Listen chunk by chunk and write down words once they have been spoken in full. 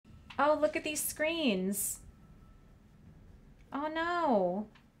Oh, look at these screens. Oh, no.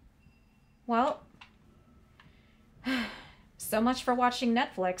 Well, so much for watching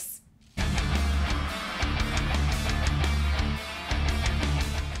Netflix.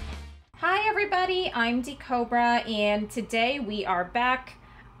 Hi, everybody. I'm Dcobra, and today we are back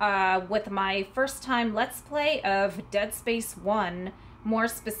with my first time Let's Play of Dead Space 1. More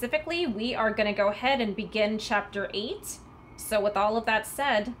specifically, we are going to go ahead and begin Chapter 8. So with all of that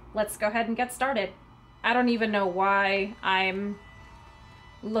said, let's go ahead and get started. I don't even know why I'm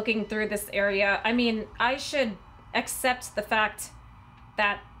looking through this area. I mean, I should accept the fact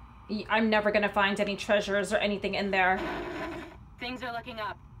that I'm never going to find any treasures or anything in there. Things are looking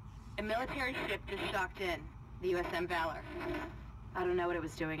up. A military ship just docked in, the U.S.M. Valor. I don't know what it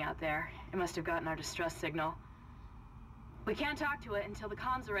was doing out there. It must have gotten our distress signal. We can't talk to it until the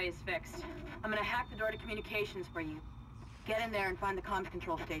comms array is fixed. I'm gonna hack the door to communications for you. Get in there and find the comms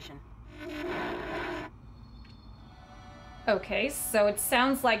control station. Okay, so it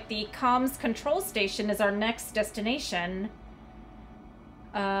sounds like the comms control station is our next destination.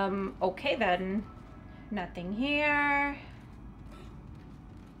 Okay then. Nothing here.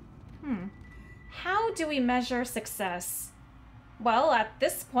 How do we measure success? Well, at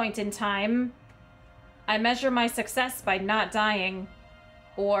this point in time, I measure my success by not dying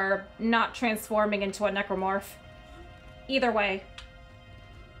or not transforming into a necromorph. Either way.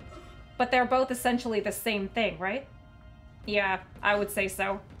 But they're both essentially the same thing, right? Yeah, I would say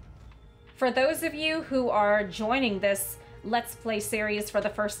so. For those of you who are joining this Let's Play series for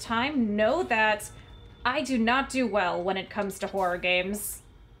the first time, know that I do not do well when it comes to horror games.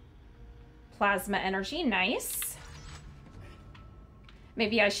 Plasma energy, nice.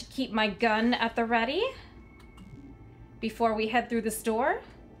 Maybe I should keep my gun at the ready before we head through this door.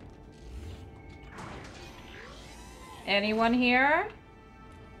 Anyone here?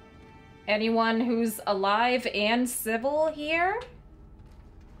 Anyone who's alive and civil here?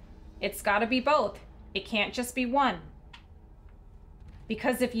 It's gotta be both. It can't just be one.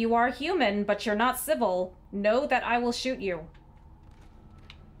 Because if you are human, but you're not civil, know that I will shoot you.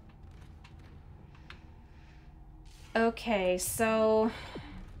 Okay, so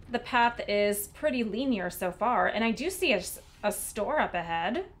the path is pretty linear so far, and I do see a store up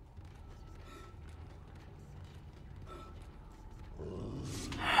ahead.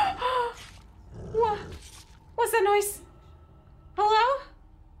 What? What's that noise? Hello?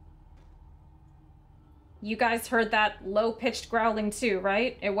 You guys heard that low-pitched growling too,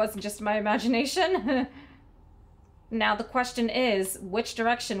 right? It wasn't just my imagination. Now the question is, which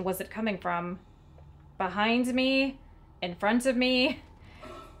direction was it coming from? Behind me? In front of me?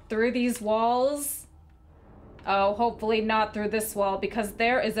 Through these walls? Oh, hopefully not through this wall, because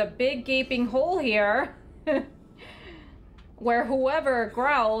there is a big gaping hole here where whoever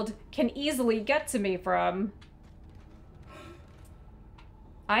growled can easily get to me from.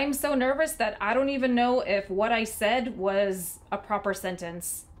 I'm so nervous that I don't even know if what I said was a proper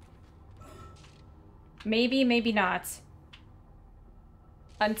sentence. Maybe, maybe not.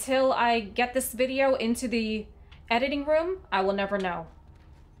 Until I get this video into the editing room, I will never know.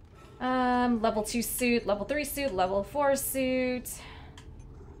 Level 2 suit, level 3 suit, level 4 suit.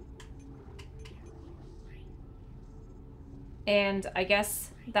 And I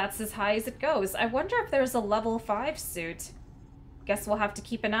guess that's as high as it goes. I wonder if there's a level 5 suit. Guess we'll have to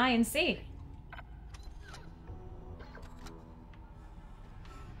keep an eye and see.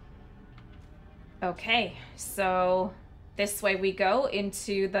 Okay, so this way we go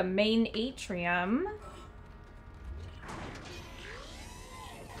into the main atrium.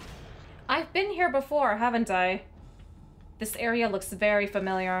 I've been here before, haven't I? This area looks very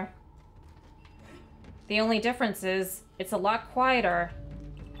familiar. The only difference is it's a lot quieter.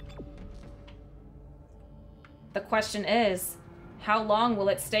 The question is, how long will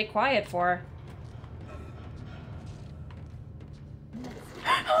it stay quiet for?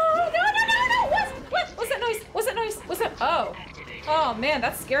 Oh, no, no, no, no! What? What's that noise? What's that noise? What's that? Oh. Oh, man,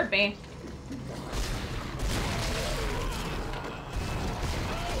 that scared me.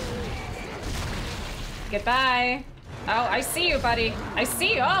 Goodbye. Oh, I see you, buddy. I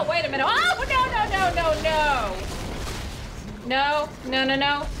see you. Oh, wait a minute. Oh, no, no, no, no, no. No, no, no,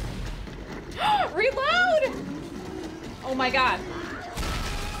 no. Reload! Oh, my God.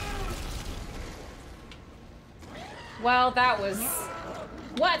 Well, that was...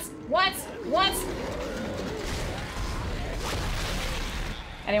 What? What? What?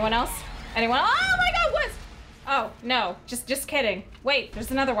 Anyone else? Anyone? Oh, my God, what? Oh, no. Just kidding. Wait,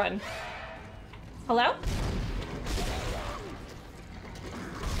 there's another one. Hello?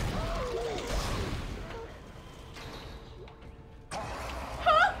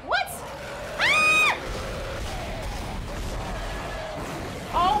 Huh? What?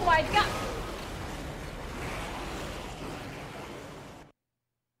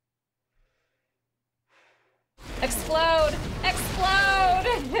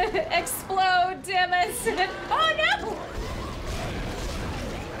 explode, damn it! Oh no!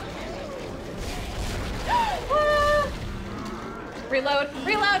 Ah. Reload,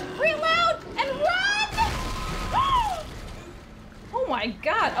 reload, reload, and run! Oh my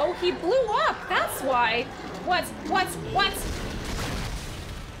god, oh, he blew up, that's why. What?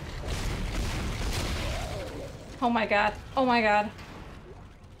 Oh my god, oh my god.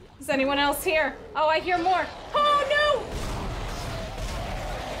 Is anyone else here? Oh, I hear more. Oh no!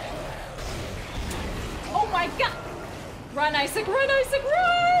 Oh my god! Run, Isaac, run, Isaac,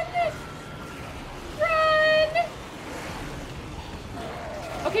 run! Run!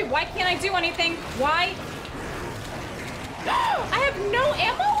 Okay, why can't I do anything? Why? I have no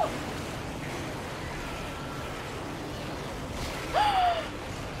ammo?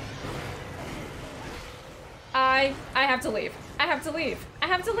 I have to leave. I have to leave. I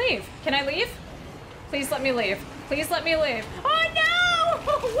have to leave. Can I leave? Please let me leave. Please let me leave. Oh no!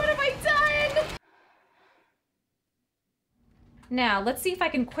 What have I done? Now, let's see if I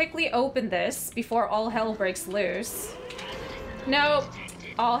can quickly open this before all hell breaks loose. Nope.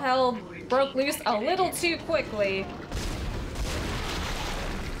 All hell broke loose a little too quickly.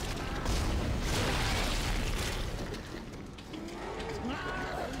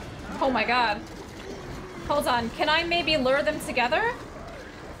 Oh my god. Hold on, can I maybe lure them together?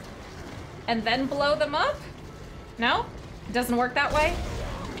 And then blow them up? No? It doesn't work that way?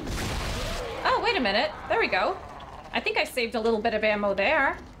 Oh, wait a minute. There we go. I think I saved a little bit of ammo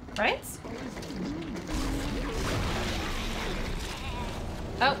there, right?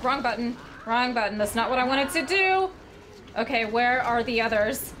 Oh, wrong button. Wrong button. That's not what I wanted to do. Okay, where are the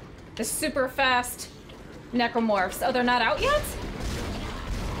others? The super fast necromorphs. Oh, they're not out yet?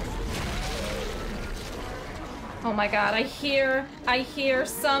 Oh my god, I hear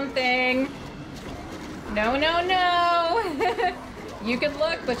something. No, no, no. You can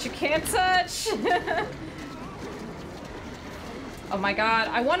look, but you can't touch. Oh my god,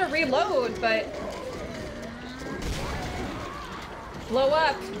 I want to reload, but... Blow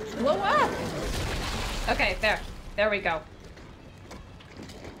up. Blow up. Okay, there. There we go.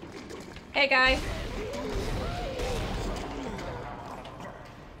 Hey, guy.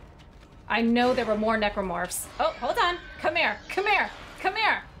 I know there were more necromorphs. Oh, hold on. Come here. Come here. Come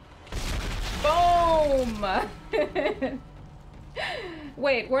here. Boom.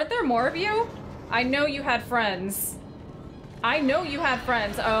 Wait, weren't there more of you? I know you had friends. I know you had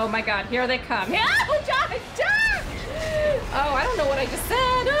friends. Oh my god, here they come. Oh, John! Oh, I don't know what I just said.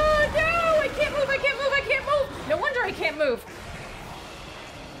 Oh no! I can't move, I can't move, I can't move! No wonder I can't move.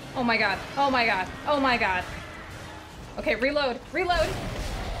 Oh my god. Oh my god. Oh my god. Okay, reload. Reload.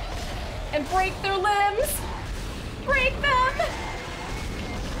 And break their limbs! Break them!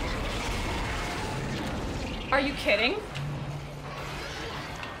 Are you kidding?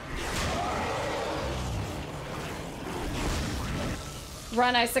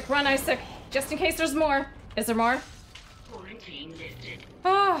 Run, Isaac, run, Isaac. Just in case there's more. Is there more? Quarantine lifted.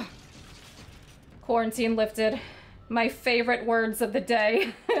 Ah. Quarantine lifted. My favorite words of the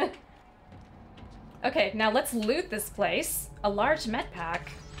day. Okay, now let's loot this place. A large med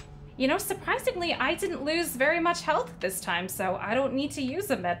pack. You know, surprisingly, I didn't lose very much health this time, so I don't need to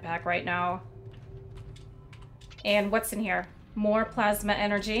use a med pack right now. And what's in here? More plasma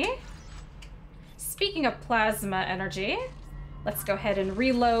energy. Speaking of plasma energy, let's go ahead and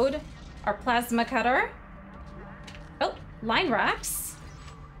reload our plasma cutter. Oh, line racks.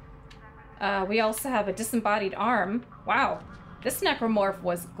 We also have a disembodied arm. Wow, this necromorph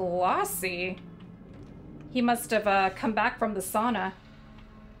was glossy. He must have come back from the sauna.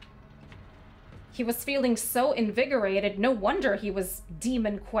 He was feeling so invigorated, no wonder he was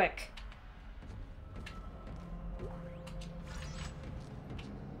demon quick.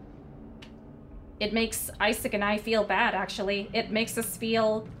 It makes Isaac and I feel bad, actually. It makes us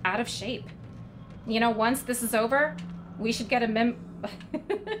feel out of shape. You know, once this is over, we should get a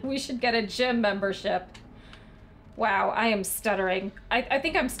we should get a gym membership. Wow, I am stuttering. I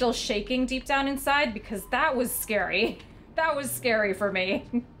think I'm still shaking deep down inside because that was scary. That was scary for me.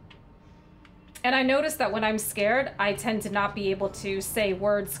 And I noticed that when I'm scared, I tend to not be able to say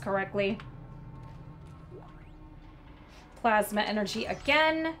words correctly. Plasma energy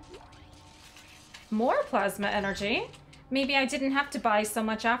again. More plasma energy. Maybe I didn't have to buy so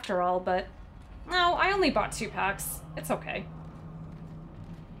much after all, but... No, I only bought 2 packs. It's okay.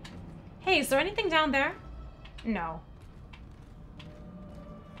 Hey, is there anything down there? No.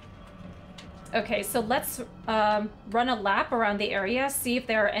 Okay, so let's run a lap around the area, see if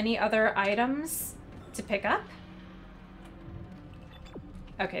there are any other items to pick up.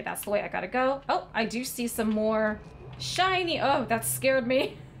 Okay, that's the way I gotta go. Oh, I do see some more shiny... Oh, that scared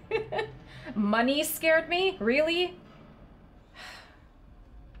me. Money scared me? Really?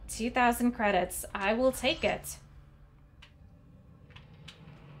 2,000 credits. I will take it.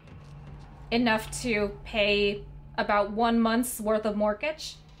 Enough to pay about 1 month's worth of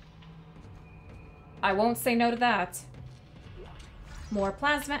mortgage. I won't say no to that. More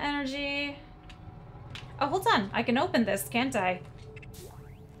plasma energy. Oh, hold on. I can open this, can't I?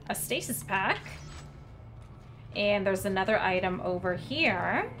 A stasis pack. And there's another item over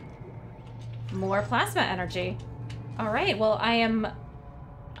here. More plasma energy. All right, well, I am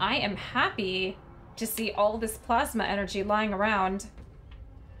happy to see all this plasma energy lying around.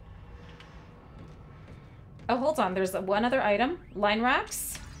 Oh, hold on. There's one other item. Line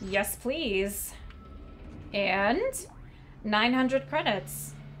racks. Yes, please. And 900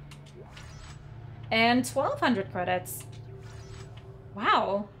 credits. And 1,200 credits.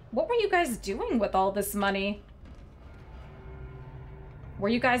 Wow. What were you guys doing with all this money? Were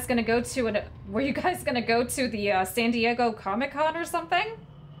you guys gonna go to the San Diego Comic-Con or something?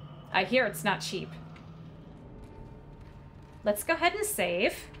 I hear it's not cheap. Let's go ahead and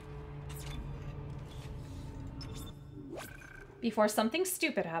save. Before something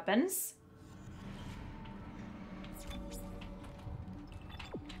stupid happens.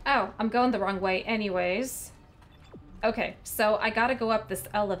 Oh, I'm going the wrong way anyways. Okay, so I gotta go up this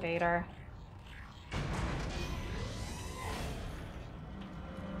elevator.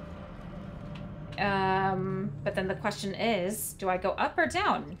 But then the question is, do I go up or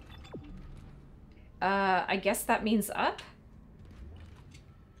down? I guess that means up?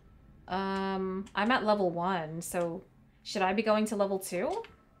 I'm at level 1, so should I be going to level 2?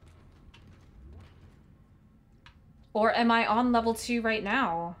 Or am I on level 2 right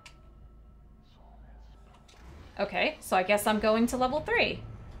now? Okay, so I guess I'm going to level 3.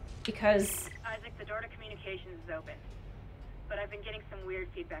 Because... Isaac, the door to communications is open. But I've been getting some weird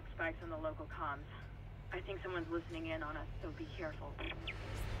feedback spikes on the local comms. I think someone's listening in on us, so be careful.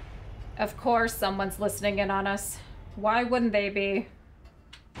 Of course someone's listening in on us. Why wouldn't they be?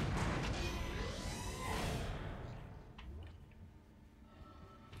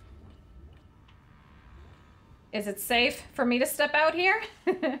 Is it safe for me to step out here?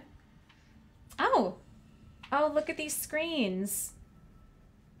 Oh. Oh, look at these screens.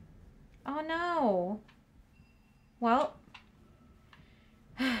 Oh, no. Well.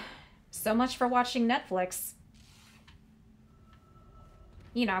 So much for watching Netflix.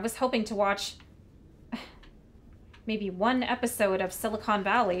 You know, I was hoping to watch maybe 1 episode of Silicon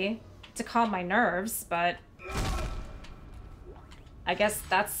Valley to calm my nerves, but I guess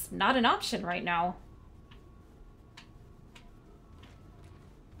that's not an option right now.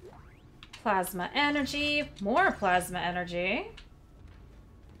 Plasma energy, more plasma energy.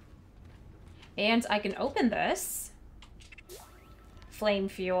 And I can open this. Flame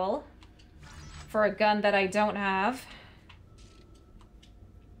fuel. For a gun that I don't have.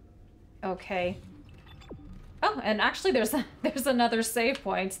 Okay. Oh, and actually there's another save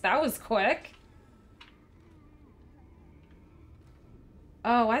point. That was quick.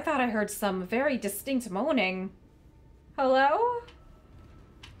 Oh, I thought I heard some very distinct moaning. Hello?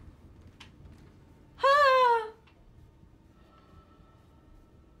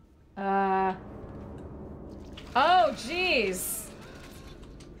 Oh, jeez.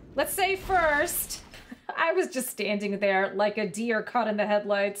 Let's say first, I was just standing there like a deer caught in the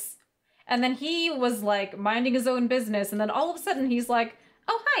headlights. And then he was like minding his own business. And then all of a sudden he's like,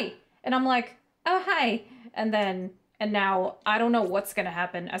 oh, hi. And I'm like, oh, hi. And now I don't know what's going to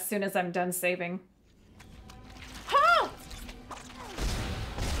happen as soon as I'm done saving. Huh!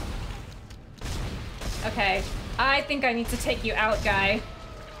 Okay. I think I need to take you out, guy.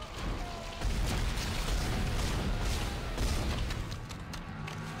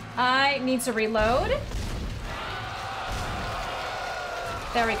 I need to reload.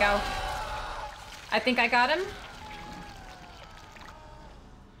 There we go. I think I got him.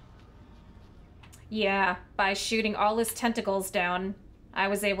 Yeah, by shooting all his tentacles down, I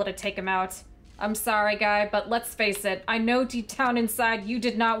was able to take him out. I'm sorry, guy, but let's face it. I know deep down inside you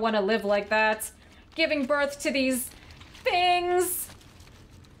did not want to live like that. Giving birth to these things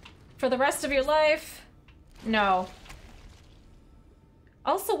for the rest of your life. No.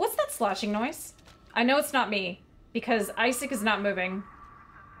 Also, what's that sloshing noise? I know it's not me, because Isaac is not moving.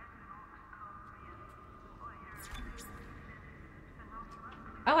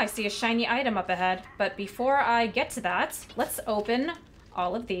 Oh, I see a shiny item up ahead. But before I get to that, let's open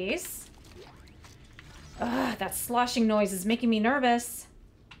all of these. Ugh, that sloshing noise is making me nervous.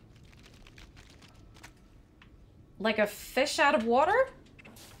 Like a fish out of water?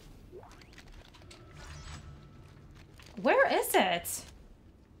 Where is it?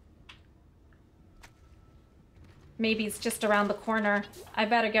 maybe it's just around the corner. I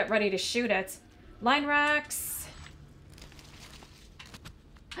better get ready to shoot it. Line racks.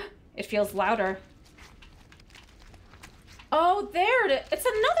 It feels louder. Oh, there it is. It's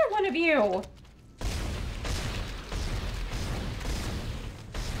another one of you.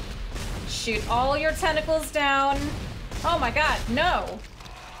 Shoot all your tentacles down. Oh my god, no.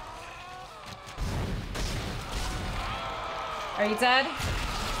 Are you dead?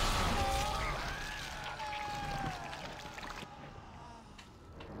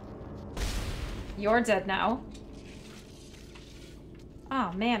 You're dead now.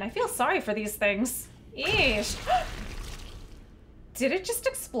 Oh man, I feel sorry for these things. Eesh. Did it just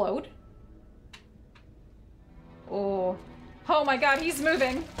explode? Oh. Oh my god, he's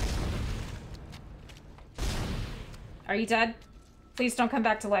moving. Are you dead? Please don't come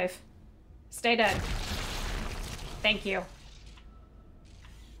back to life. Stay dead. Thank you.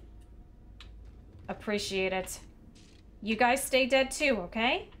 Appreciate it. You guys stay dead too,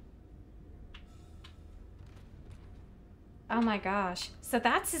 okay? Oh my gosh. So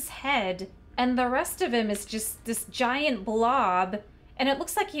that's his head, and the rest of him is just this giant blob, and it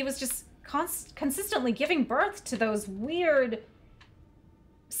looks like he was just consistently giving birth to those weird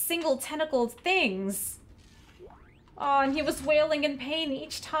single tentacled things. Oh, and he was wailing in pain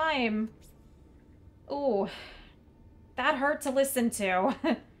each time. Ooh, that hurt to listen to.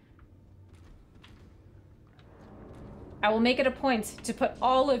 I will make it a point to put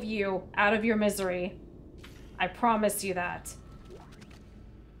all of you out of your misery. I promise you that.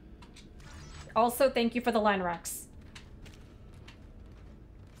 Also, thank you for the line racks.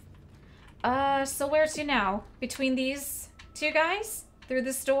 So where to now? Between these two guys? Through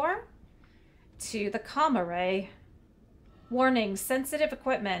this door? To the comm array. Warning, sensitive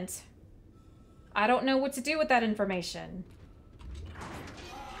equipment. I don't know what to do with that information.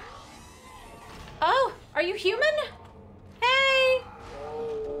 Oh, are you human? Hey!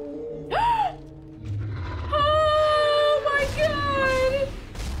 Oh my god!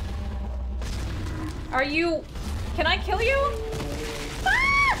 Are you... Can I kill you?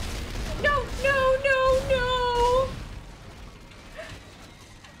 Ah! No, no, no, no!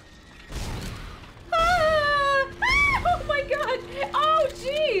 Ah! Ah! Oh my god! Oh,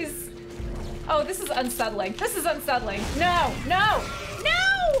 jeez! Oh, this is unsettling. This is unsettling. No, no,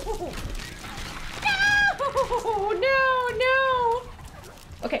 no! No, no, no!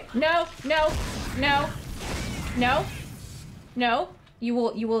 Okay, no, no, no, no, no. You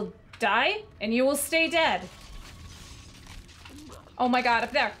will die, and you will stay dead. Oh my god,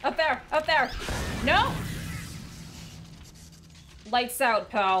 up there, up there, up there! No! Lights out,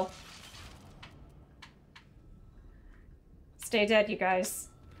 pal. Stay dead, you guys.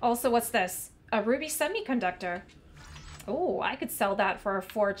 Also, what's this? A ruby semiconductor. Oh, I could sell that for a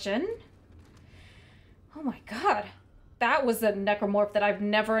fortune. Oh my god. That was a necromorph that I've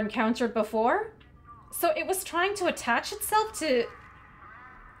never encountered before. So it was trying to attach itself to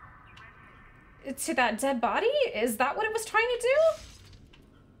that dead body? Is that what it was trying to do?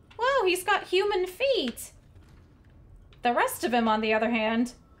 Whoa, he's got human feet. The rest of him, on the other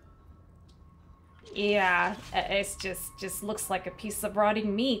hand... Yeah, it's just looks like a piece of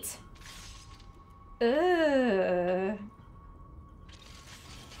rotting meat. Ugh.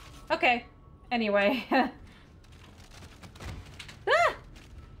 Okay. Anyway. Ah!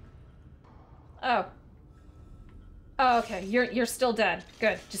 Oh. Oh, okay. You're still dead.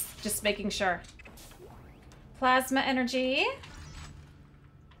 Good. Just making sure. Plasma energy.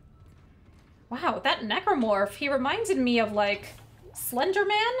 Wow, that necromorph, he reminded me of, like, Slender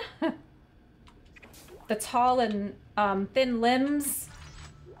Man? The tall and thin limbs.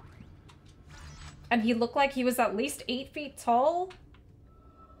 And he looked like he was at least 8 feet tall.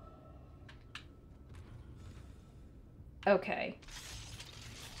 Okay.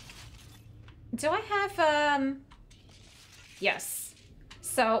 Do I have, Yes.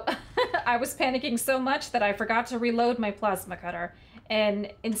 So, I was panicking so much that I forgot to reload my plasma cutter.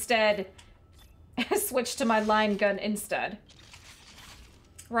 And instead, switched to my line gun instead.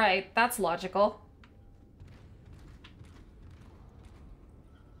 Right, that's logical.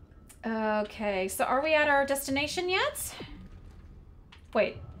 Okay, so are we at our destination yet?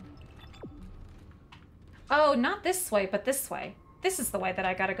 Wait. Oh, not this way, but this way. This is the way that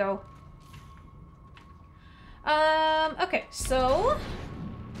I gotta go. Okay, so...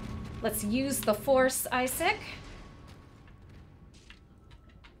 Let's use the Force, Isaac.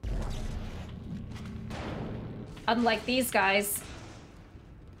 Unlike these guys,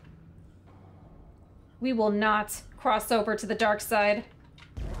 we will not cross over to the dark side.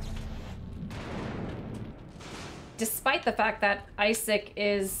 Despite the fact that Isaac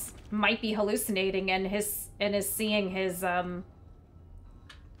is might be hallucinating and is seeing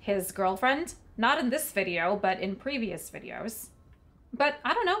his girlfriend. Not in this video, but in previous videos. But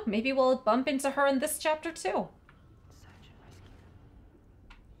I don't know, maybe we'll bump into her in this chapter too.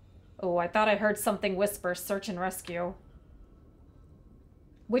 Oh, I thought I heard something whisper search and rescue.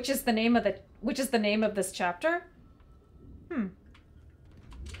 Which is the name of this chapter?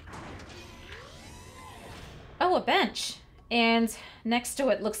 Oh, a bench. And next to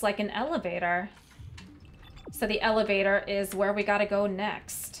it looks like an elevator. So the elevator is where we gotta go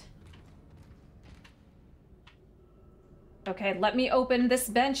next. Okay, let me open this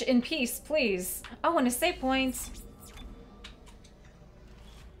bench in peace, please. Oh, and a save point.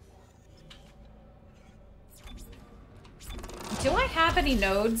 Do I have any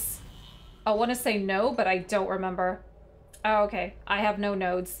nodes? I want to say no, but I don't remember. Oh, okay. I have no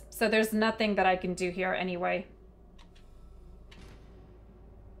nodes, so there's nothing that I can do here anyway.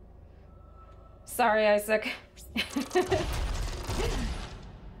 Sorry, Isaac.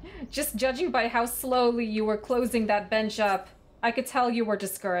 Just judging by how slowly you were closing that bench up, I could tell you were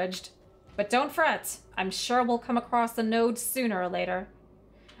discouraged. But don't fret. I'm sure we'll come across a node sooner or later.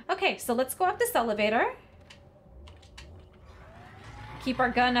 Okay, so let's go up this elevator. Keep our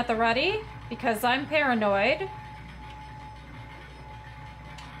gun at the ready, because I'm paranoid.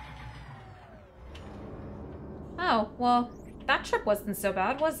 Oh, well, that trip wasn't so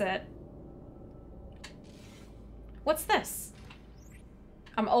bad, was it? What's this?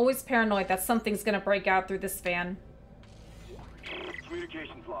 I'm always paranoid that something's gonna break out through this fan.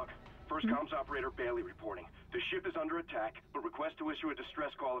 Communications log. First comms operator Bailey reporting. The ship is under attack, but requests to issue a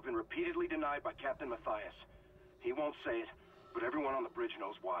distress call have been repeatedly denied by Captain Matthias. He won't say it, but everyone on the bridge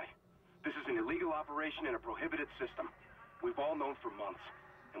knows why. This is an illegal operation in a prohibited system. We've all known for months,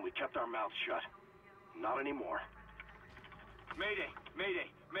 and we kept our mouths shut. Not anymore. Mayday! Mayday!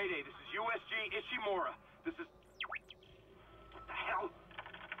 Mayday! This is U.S.G. Ishimura. This is... What the hell?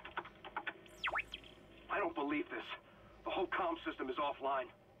 I don't believe this. The whole comm system is offline.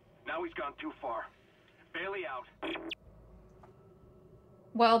 Now he's gone too far. Bailey out.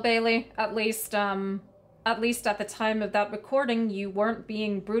 Well, Bailey, at least at the time of that recording, you weren't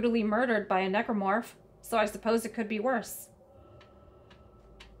being brutally murdered by a necromorph, so I suppose it could be worse.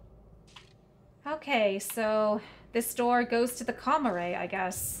 Okay, so this door goes to the comm array, I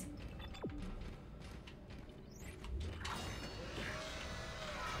guess.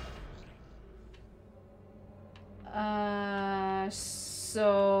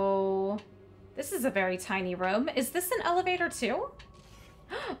 So... This is a very tiny room. Is this an elevator too?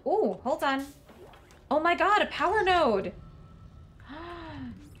 Ooh, hold on. Oh my god, a power node!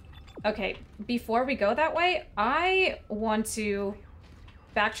 Okay, before we go that way, I want to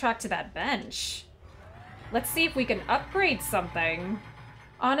backtrack to that bench. Let's see if we can upgrade something.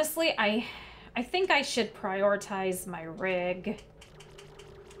 Honestly, I think I should prioritize my rig.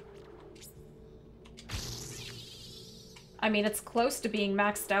 I mean, it's close to being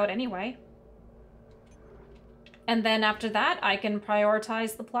maxed out anyway. And then after that, I can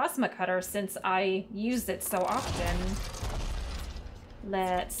prioritize the plasma cutter since I use it so often.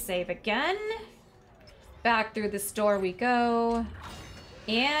 Let's save again. Back through this door we go.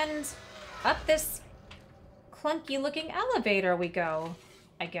 And up this clunky looking elevator we go,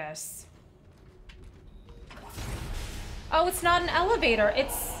 I guess. Oh, it's not an elevator,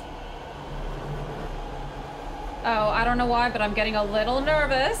 it's... Oh, I don't know why, but I'm getting a little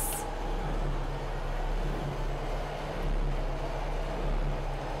nervous.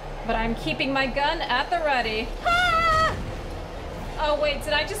 But I'm keeping my gun at the ready. Ah! Oh wait,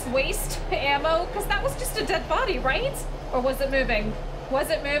 did I just waste ammo? Because that was just a dead body, right? Or was it moving?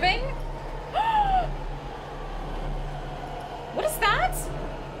 Was it moving? What is that?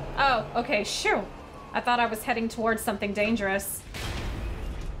 Oh, okay, shoo. I thought I was heading towards something dangerous.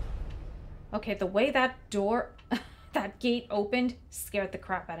 Okay, the way that door, that gate opened scared the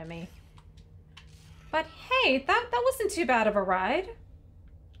crap out of me. But hey, that wasn't too bad of a ride.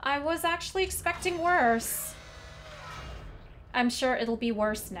 I was actually expecting worse. I'm sure it'll be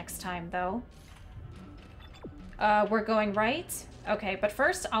worse next time, though. We're going right? Okay, but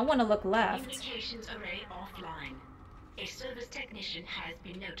first, I want to look left. Communications array offline. A service technician has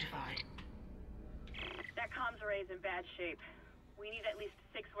been notified. That comms array is in bad shape. We need at least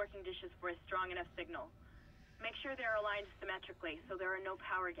 6 working dishes for a strong enough signal. Make sure they're aligned symmetrically so there are no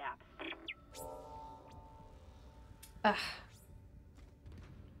power gaps. Ugh.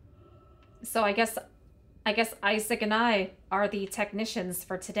 So I guess Isaac and I are the technicians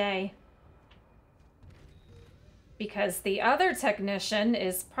for today. Because the other technician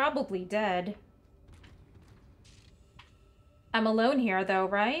is probably dead. I'm alone here, though,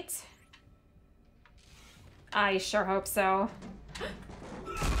 right? I sure hope so.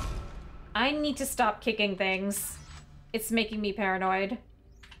 I need to stop kicking things. It's making me paranoid.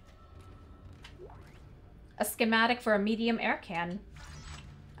 A schematic for a medium air can.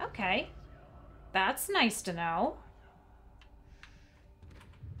 Okay. That's nice to know.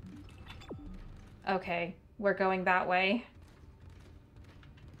 Okay, we're going that way.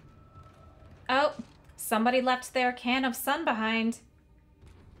 Oh, somebody left their can of sun behind.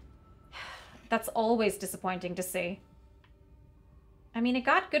 That's always disappointing to see. I mean, it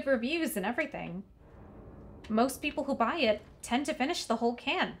got good reviews and everything. Most people who buy it tend to finish the whole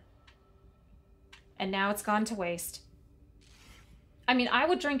can. And now it's gone to waste. I mean, I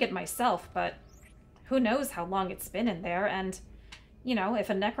would drink it myself, but who knows how long it's been in there, and, you know, if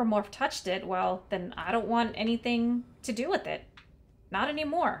a necromorph touched it, well, then I don't want anything to do with it. Not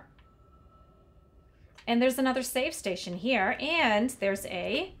anymore. And there's another save station here, and there's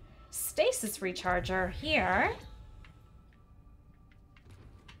a stasis recharger here.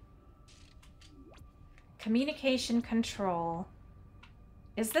 Communication control.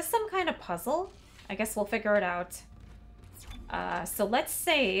 Is this some kind of puzzle? I guess we'll figure it out. So let's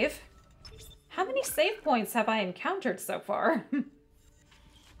save. How many save points have I encountered so far?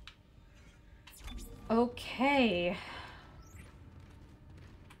 Okay.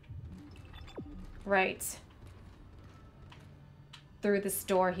 Right. Through this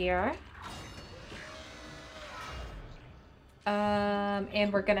door here.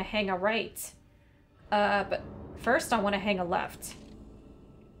 And we're gonna hang a right. But first I want to hang a left.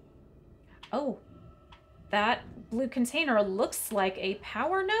 Oh. That blue container looks like a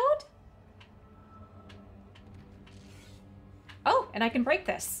power node? Oh, and I can break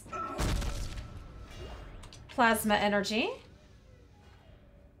this. Plasma energy.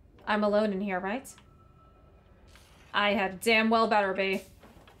 I'm alone in here, right? I had damn well better be.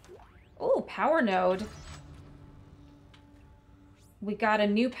 Ooh, power node. We got a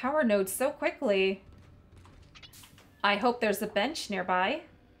new power node so quickly. I hope there's a bench nearby.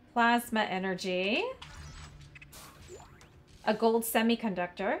 Plasma energy. A gold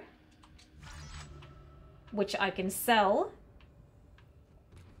semiconductor. Which I can sell.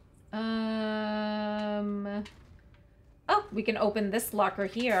 Oh, we can open this locker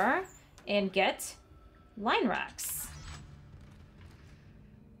here and get line racks.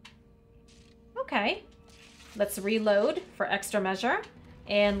 Okay. Let's reload for extra measure.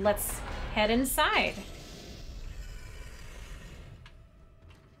 And let's head inside.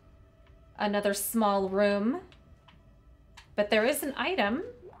 Another small room. But there is an item.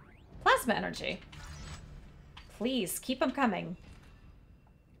 Plasma energy. Please, keep them coming.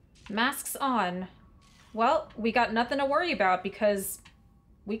 Masks on. Well, we got nothing to worry about because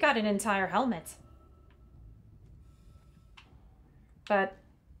we got an entire helmet. But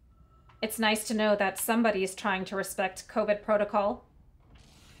it's nice to know that somebody is trying to respect COVID protocol.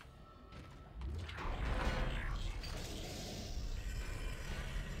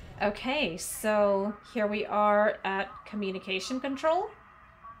 Okay, so here we are at communication control.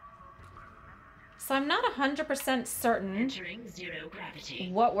 So I'm not 100% certain Entering zero gravity.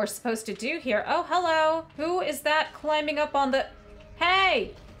 what we're supposed to do here. Oh, hello. Who is that climbing up on the...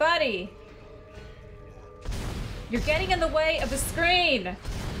 Hey, buddy. You're getting in the way of the screen.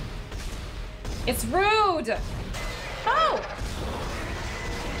 It's rude. Oh!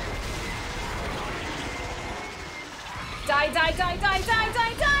 Die, die, die, die, die,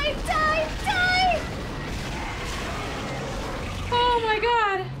 die, die, die, die! Oh my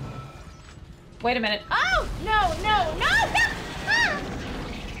god. Wait a minute. Oh! No, no, no, no! Ah!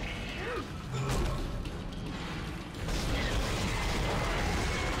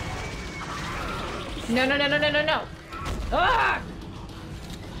 No, no, no, no, no, no, no. Ah!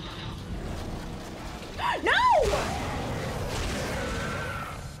 No!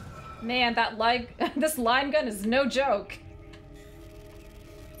 Man, that this line gun is no joke.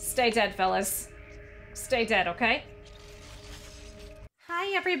 Stay dead, fellas. Stay dead, okay?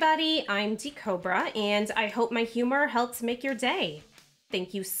 Hi everybody, I'm Dcobra, and I hope my humor helped make your day.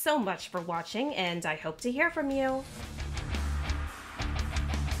 Thank you so much for watching, and I hope to hear from you.